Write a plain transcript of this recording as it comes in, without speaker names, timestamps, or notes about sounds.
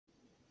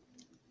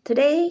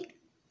Today,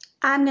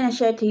 I'm going to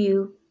share to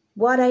you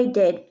what I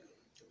did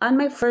on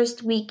my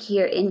first week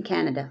here in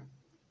Canada.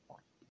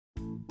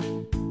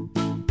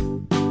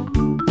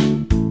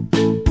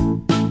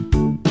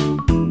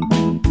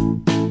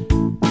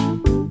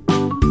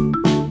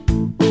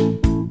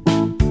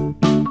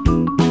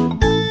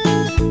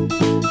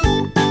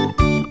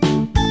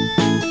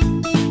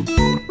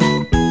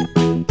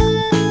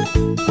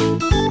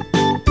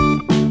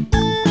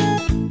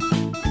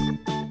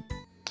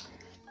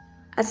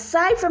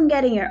 Aside from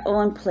getting your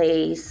own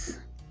place,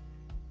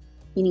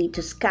 you need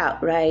to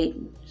scout, right?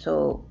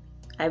 So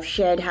I've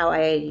shared how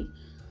I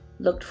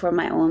looked for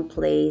my own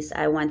place.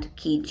 I went to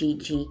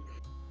Kijiji.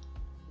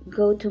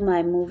 Go to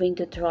my moving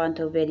to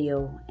Toronto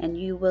video and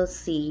you will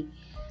see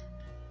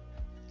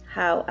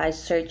how I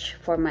search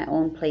for my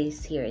own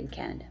place here in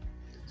Canada.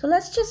 So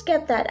let's just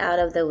get that out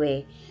of the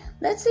way.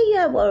 Let's say you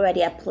have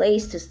already a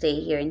place to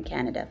stay here in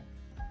Canada.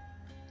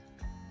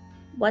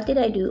 What did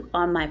I do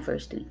on my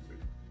first week?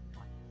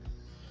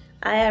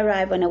 I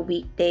arrived on a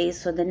weekday,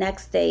 so the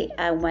next day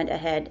I went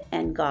ahead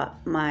and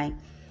got my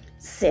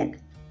SIN.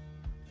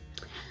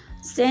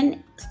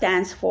 SIN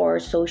stands for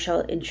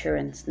Social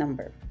Insurance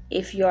Number.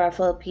 If you're a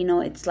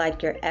Filipino, it's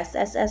like your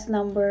SSS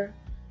number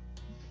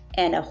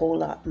and a whole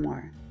lot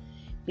more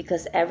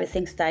because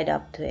everything's tied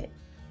up to it.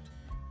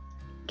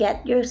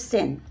 Get your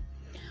SIN.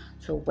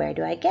 So where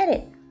do I get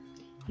it?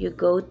 You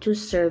go to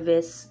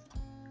Service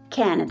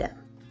Canada.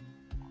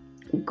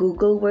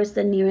 Google where's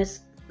the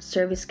nearest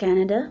Service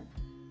Canada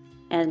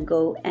and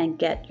go and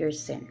get your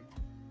SIN.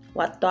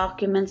 What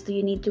documents do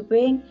you need to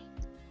bring?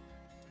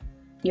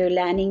 Your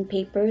landing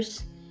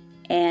papers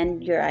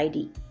and your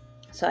ID.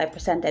 So I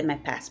presented my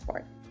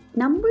passport.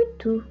 Number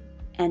 2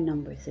 and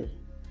number 3.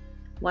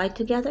 Why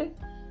together?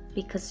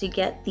 Because you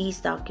get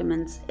these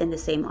documents in the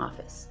same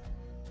office.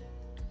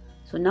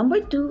 So number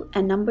 2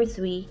 and number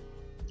 3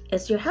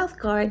 is your health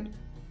card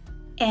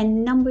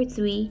and number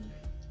 3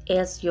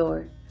 is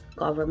your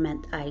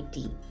government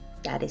ID.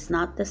 That is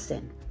not the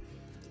SIN.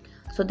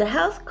 So the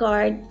health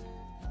card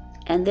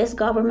and this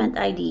government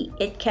ID,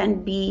 it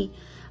can be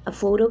a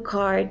photo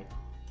card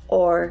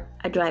or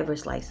a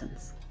driver's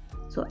license.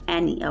 So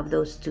any of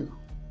those two.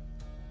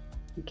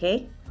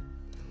 Okay?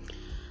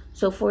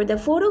 So for the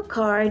photo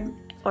card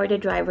or the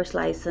driver's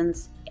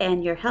license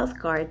and your health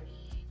card,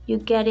 you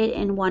get it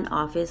in one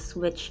office,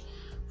 which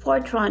for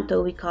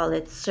Toronto, we call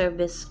it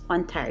Service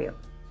Ontario.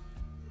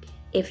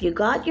 If you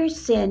got your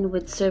SIN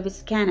with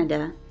Service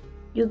Canada,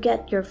 you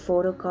get your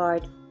photo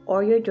card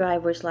or your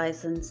driver's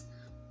license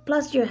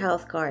plus your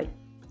health card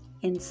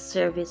in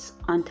Service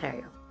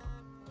Ontario.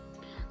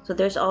 So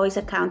there's always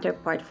a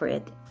counterpart for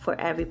it for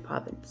every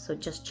province. So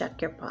just check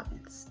your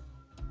province.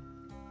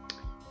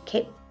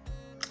 Okay.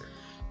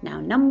 Now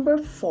number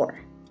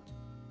 4,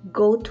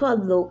 go to a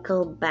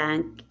local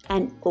bank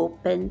and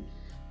open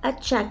a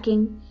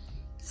checking,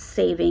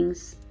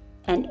 savings,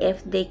 and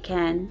if they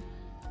can,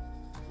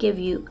 give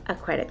you a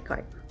credit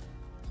card.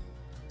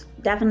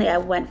 Definitely I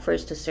went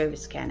first to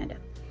Service Canada.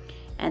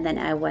 And then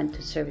I went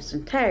to Service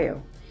Ontario.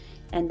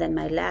 And then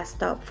my last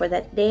stop for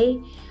that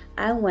day,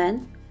 I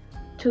went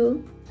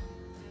to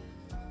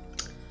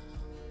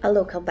a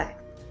local bank.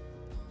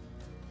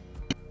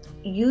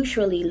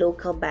 Usually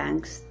local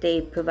banks, they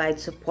provide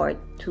support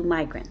to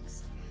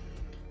migrants.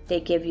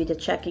 They give you the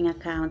checking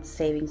account,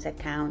 savings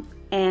account,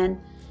 and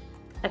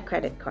a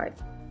credit card.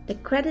 The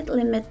credit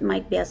limit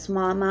might be a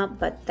small amount,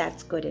 but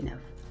that's good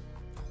enough.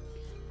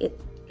 It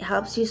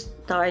helps you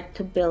start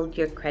to build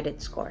your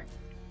credit score.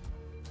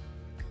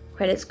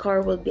 Credit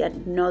score will be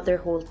another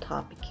whole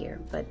topic here,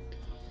 but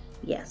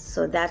yes,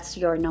 so that's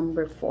your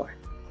number 4.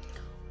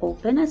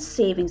 Open a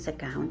savings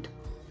account,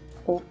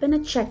 open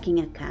a checking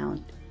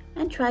account,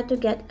 and try to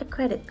get a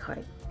credit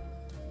card.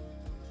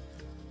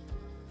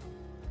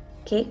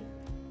 Okay,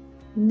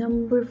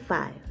 number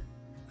 5,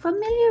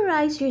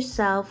 familiarize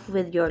yourself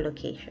with your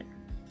location.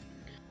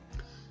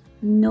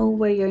 Know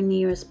where your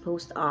nearest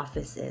post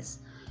office is.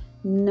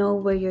 Know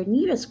where your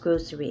nearest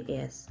grocery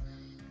is.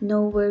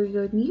 Know where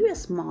your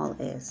nearest mall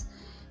is.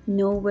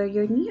 Know where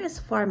your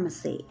nearest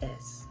pharmacy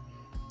is.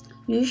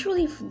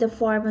 Usually the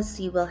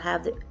pharmacy will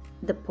have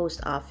the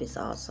post office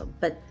also,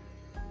 but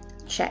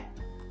check.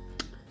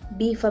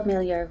 Be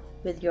familiar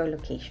with your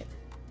location.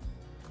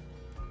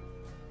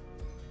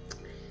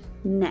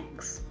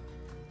 Next,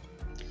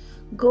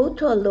 go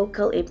to a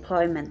local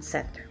employment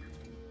center.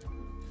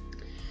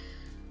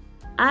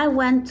 I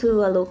went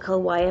to a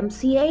local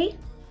YMCA.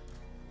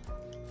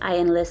 I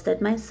enlisted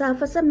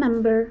myself as a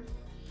member.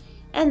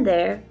 And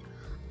there,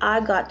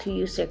 I got to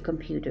use their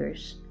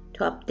computers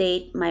to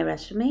update my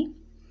resume.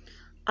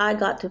 I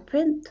got to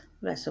print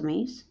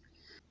resumes.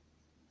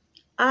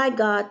 I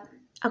got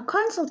a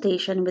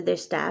consultation with their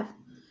staff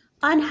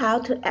on how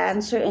to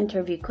answer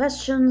interview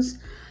questions,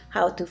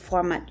 how to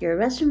format your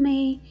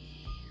resume.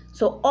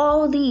 So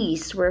all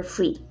these were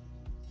free.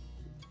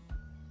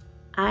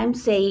 I'm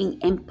saying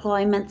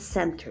employment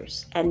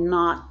centers and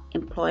not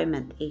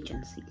employment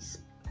agencies.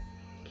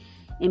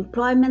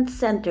 Employment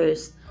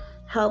centers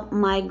help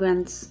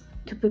migrants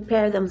to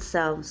prepare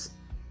themselves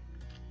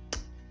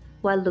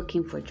while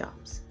looking for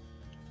jobs.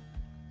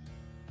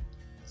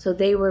 So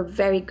they were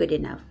very good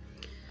enough.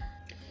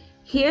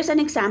 Here's an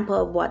example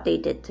of what they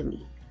did to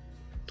me.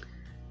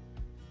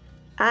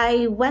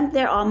 I went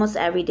there almost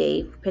every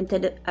day,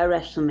 printed a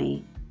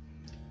resume,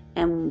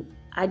 and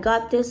I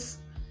got this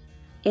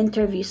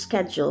interview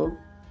schedule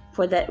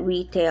for that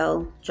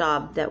retail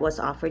job that was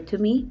offered to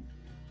me.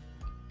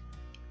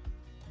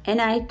 And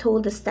I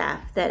told the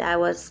staff that I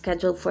was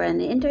scheduled for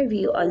an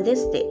interview on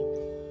this day.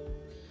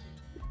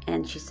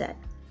 And she said,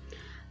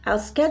 I'll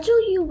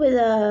schedule you with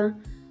a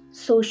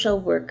social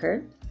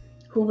worker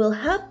who will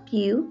help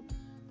you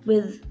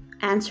with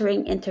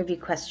answering interview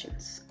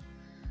questions.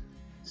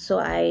 So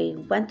I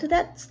went to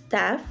that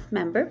staff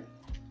member.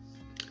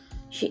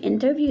 She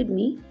interviewed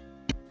me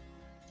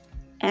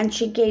and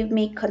she gave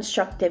me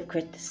constructive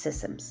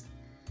criticisms.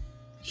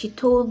 She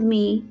told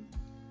me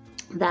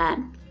that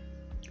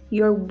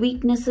your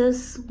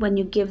weaknesses, when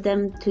you give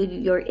them to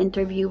your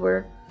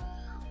interviewer,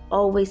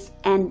 always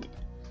end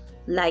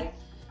like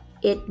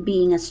it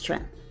being a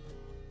strength.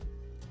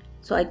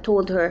 So I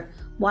told her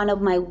one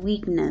of my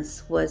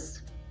weaknesses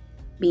was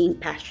being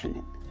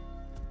passionate.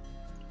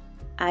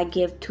 I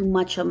give too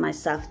much of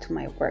myself to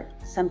my work.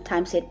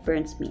 Sometimes it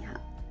burns me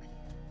out.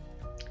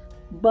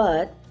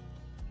 But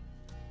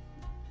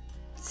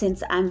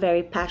since I'm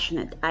very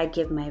passionate, I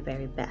give my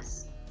very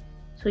best.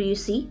 So you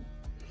see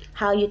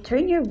how you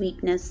turn your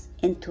weakness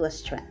into a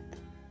strength.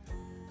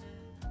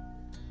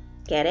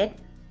 Get it?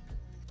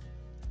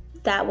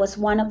 That was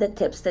one of the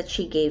tips that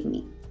she gave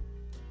me.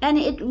 And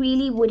it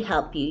really would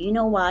help you. You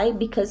know why?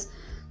 Because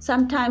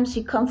sometimes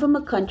you come from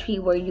a country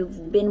where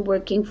you've been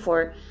working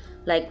for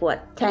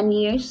 10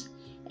 years,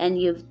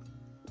 and you've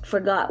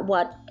forgot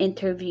what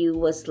interview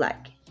was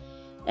like,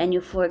 and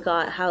you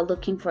forgot how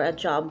looking for a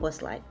job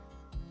was like.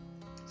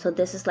 So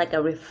this is like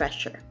a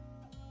refresher,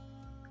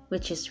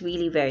 which is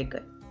really very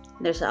good.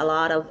 There's a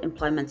lot of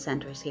employment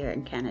centers here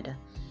in Canada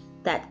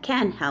that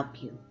can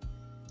help you.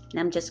 And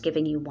I'm just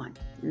giving you one,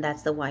 and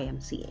that's the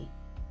YMCA.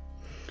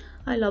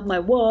 I love my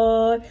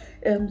YMCA.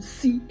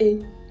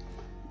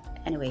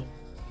 Anyway,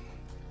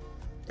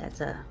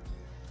 that's a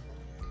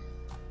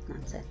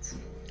nonsense.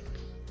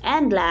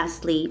 And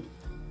lastly,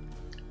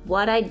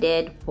 what I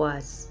did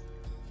was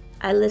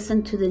I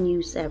listened to the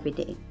news every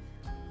day.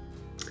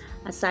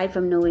 Aside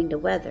from knowing the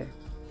weather,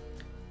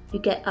 you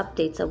get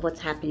updates of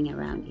what's happening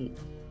around you.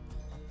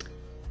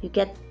 You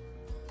get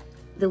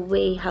the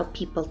way how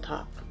people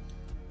talk.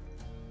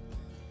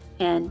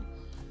 And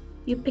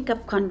you pick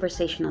up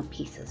conversational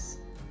pieces.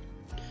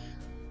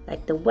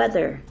 Like the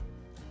weather,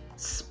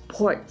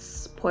 sports.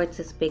 Sports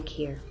is big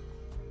here.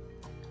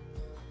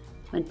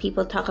 When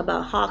people talk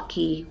about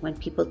hockey, when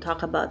people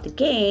talk about the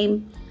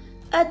game,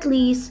 at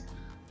least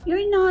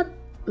you're not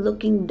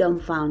looking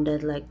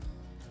dumbfounded like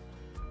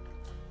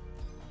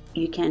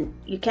you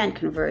can't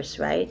converse,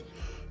 right?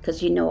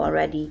 Because you know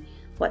already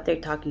what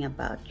they're talking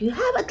about. You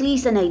have at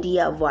least an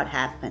idea of what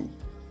happened.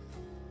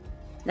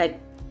 Like,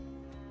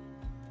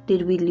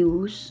 did we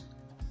lose?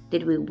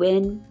 Did we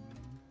win?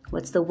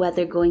 What's the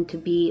weather going to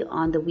be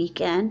on the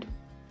weekend?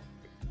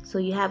 So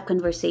you have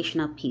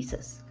conversational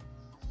pieces.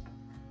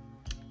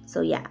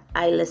 So yeah,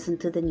 I listen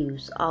to the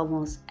news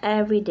almost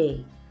every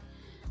day.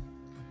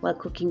 While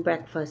cooking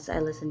breakfast, I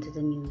listen to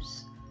the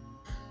news.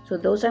 So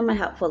those are my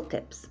helpful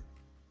tips.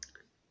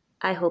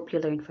 I hope you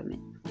learn from it.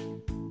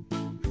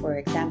 For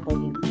example,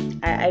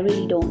 I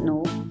really don't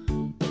know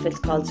if it's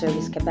called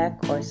Service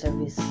Quebec or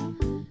Service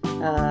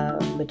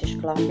British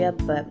Columbia,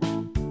 but